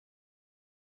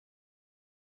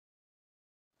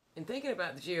In thinking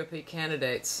about the GOP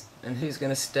candidates and who's going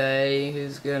to stay,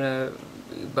 who's going to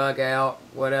bug out,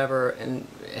 whatever, and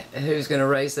who's going to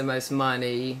raise the most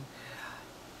money,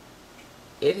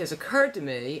 it has occurred to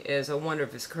me, as I wonder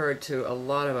if it's occurred to a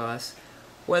lot of us,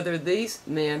 whether these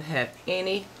men have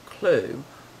any clue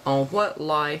on what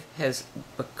life has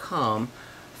become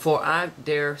for, I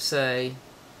dare say,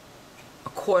 a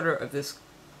quarter of this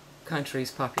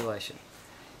country's population.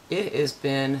 It has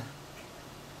been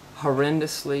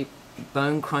horrendously,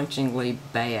 bone-crunchingly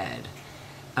bad.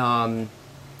 Con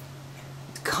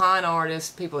artists,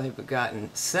 people have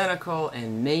gotten cynical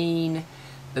and mean.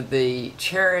 The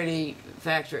charity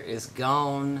factor is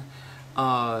gone.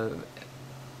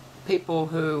 People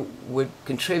who would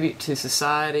contribute to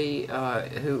society,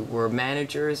 who were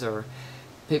managers or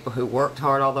people who worked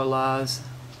hard all their lives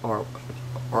or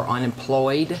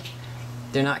unemployed,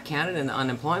 they're not counted in the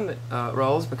unemployment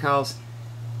rolls because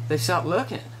they've stopped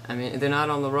looking. I mean, they're not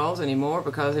on the rolls anymore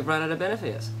because they've run out of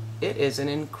benefits. It is an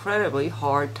incredibly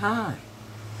hard time.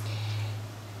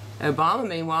 Obama,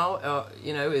 meanwhile,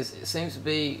 seems to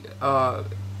be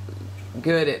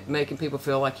good at making people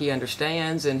feel like he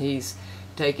understands, and he's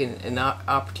taken an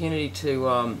opportunity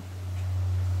to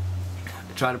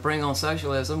try to bring on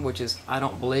socialism, which is, I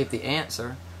don't believe, the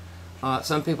answer.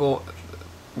 Some people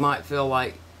might feel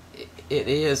like it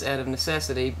is out of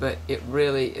necessity, but it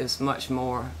really is much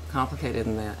more complicated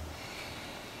than that.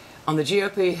 On the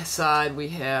GOP side, we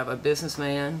have a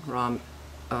businessman,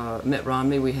 Mitt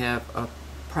Romney. We have a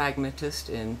pragmatist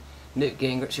in Newt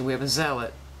Gingrich, and we have a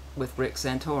zealot with Rick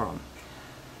Santorum.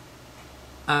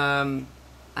 I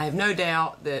have no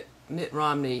doubt that Mitt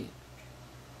Romney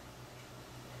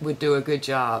would do a good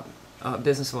job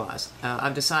business-wise.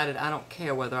 I've decided I don't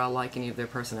care whether I like any of their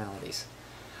personalities.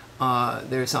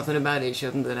 There's something about each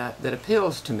of them that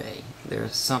appeals to me.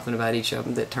 There's something about each of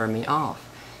them that turn me off.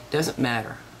 It doesn't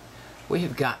matter. We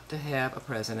have got to have a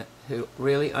president who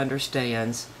really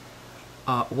understands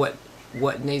what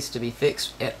needs to be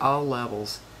fixed at all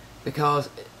levels, because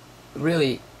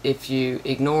really, if you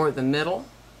ignore the middle,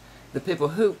 the people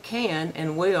who can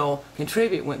and will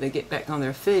contribute when they get back on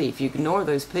their feet, if you ignore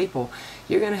those people,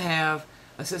 you're going to have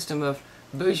a system of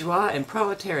bourgeois and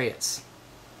proletariats.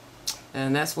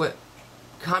 And that's what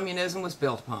communism was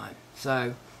built upon.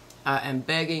 So I am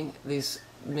begging these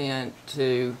men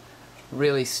to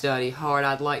really study hard.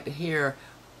 I'd like to hear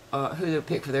who they'll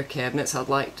pick for their cabinets. I'd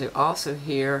like to also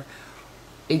hear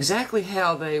exactly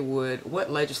how they would,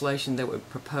 what legislation they would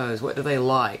propose. What do they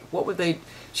like? What would they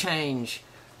change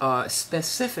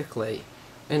specifically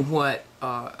in what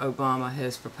Obama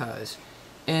has proposed?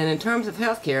 And in terms of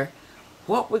health care,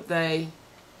 what would they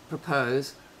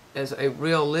propose as a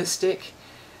realistic,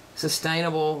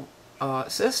 sustainable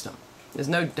system? There's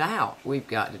no doubt we've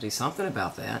got to do something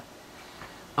about that.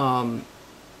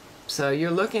 So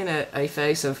you're looking at a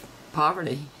face of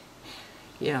poverty.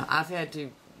 Yeah, I've had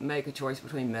to make a choice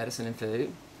between medicine and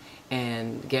food,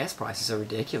 and gas prices are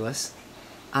ridiculous.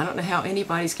 I don't know how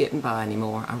anybody's getting by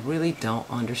anymore. I really don't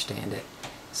understand it.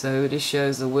 So it just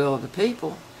shows the will of the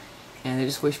people, and I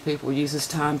just wish people would use this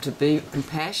time to be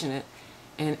compassionate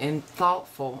and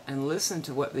thoughtful and listen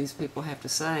to what these people have to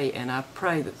say, and I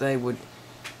pray that they would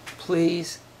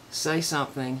please say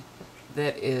something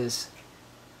that is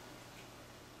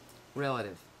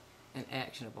relative and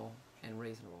actionable and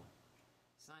reasonable.